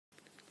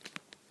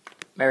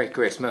Merry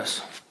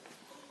Christmas.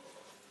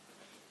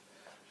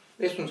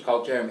 This one's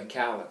called Jeremy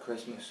Kyle at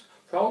Christmas.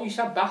 For all you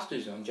sad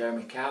bastards on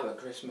Jeremy Kyle at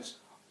Christmas,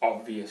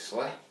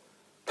 obviously.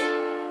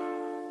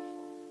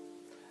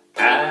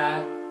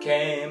 I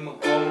came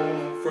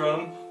home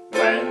from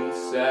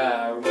whence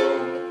I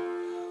roam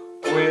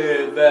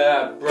with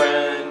a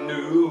brand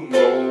new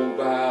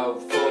mobile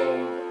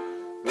phone.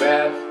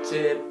 Wrapped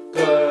it,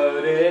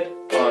 put it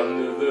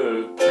under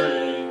the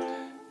tree.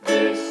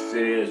 This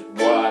is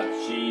what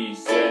she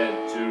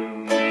said to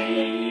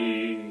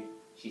me.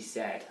 She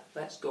said,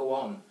 let's go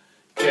on.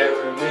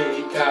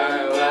 Jeremy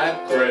Kyle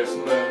at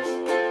Christmas,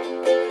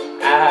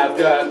 I've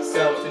got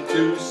something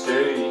to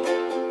say.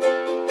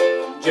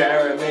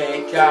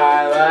 Jeremy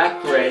Kyle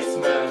at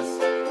Christmas,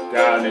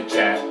 gonna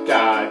check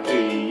our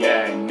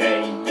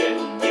DNA,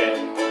 yeah,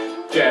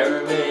 yeah.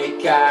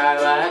 Jeremy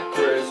Kyle at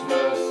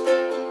Christmas,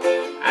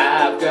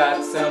 I've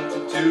got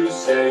something to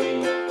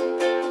say.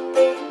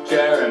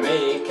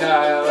 Jeremy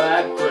Kyle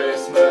at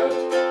Christmas,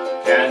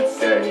 can't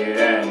say it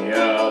any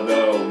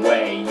other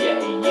way, yeah,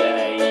 yeah.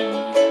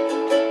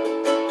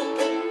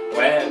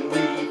 When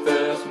we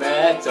first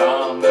met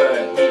on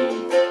the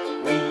heath,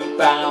 we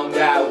found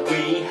out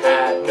we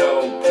had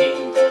no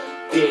teeth.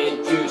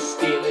 Did you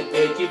steal it?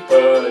 Did you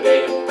put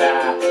it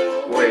back?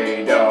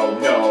 We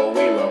don't know,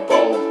 we were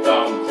both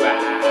on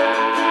crack.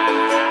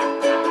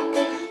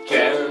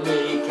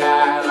 Jeremy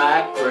Kyle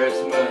at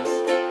Christmas,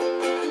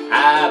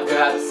 I've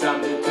got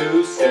something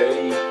to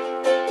say.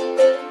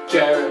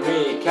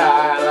 Jeremy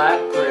Kyle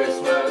at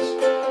Christmas,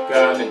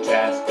 gonna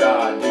test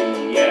our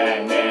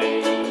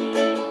DNA.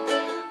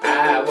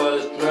 I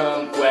was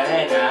drunk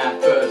when I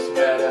first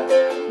met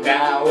her,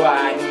 now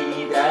I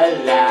need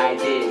a lie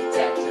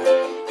detector.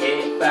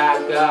 If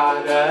I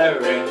got her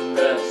in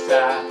the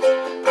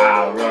side,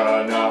 I'll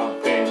run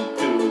off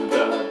into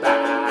the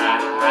bar.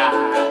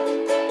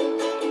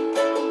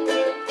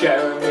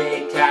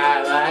 Jeremy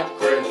Kyle at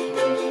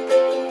Christmas,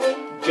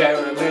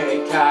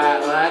 Jeremy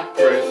Kyle at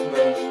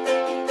Christmas,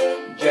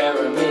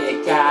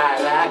 Jeremy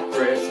Kyle at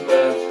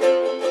Christmas.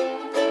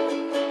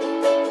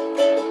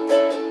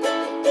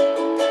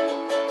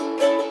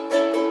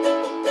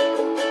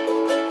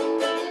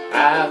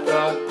 I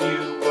thought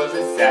you was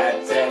a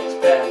sad sex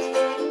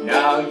pest.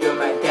 Now you're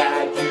my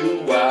dad,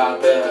 you are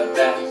the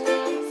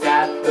best.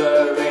 Sat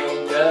there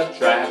in your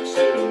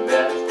tracksuit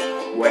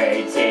vest,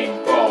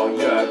 waiting for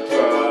your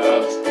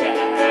drugs test.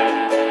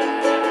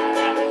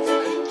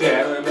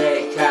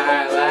 Jeremy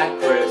Kyle at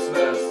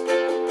Christmas,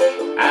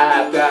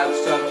 I've got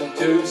something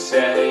to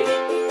say.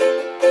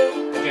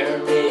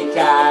 Jeremy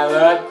Kyle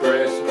at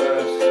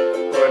Christmas,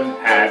 couldn't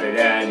have it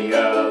any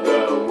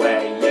other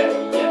way,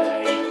 yeah,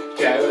 yeah.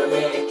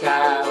 Jeremy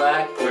Kyle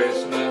at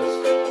Christmas,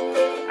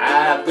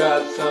 I've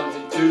got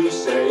something to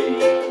say.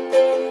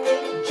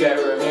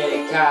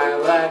 Jeremy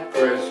Kyle at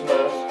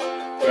Christmas,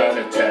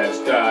 gonna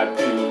test our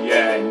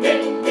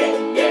DNA,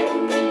 yeah, yeah.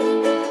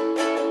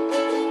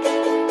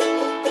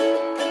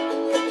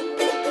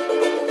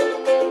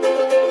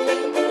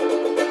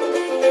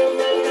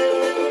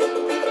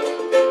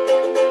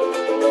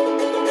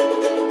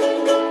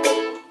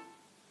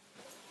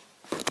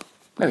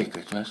 Merry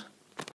Christmas.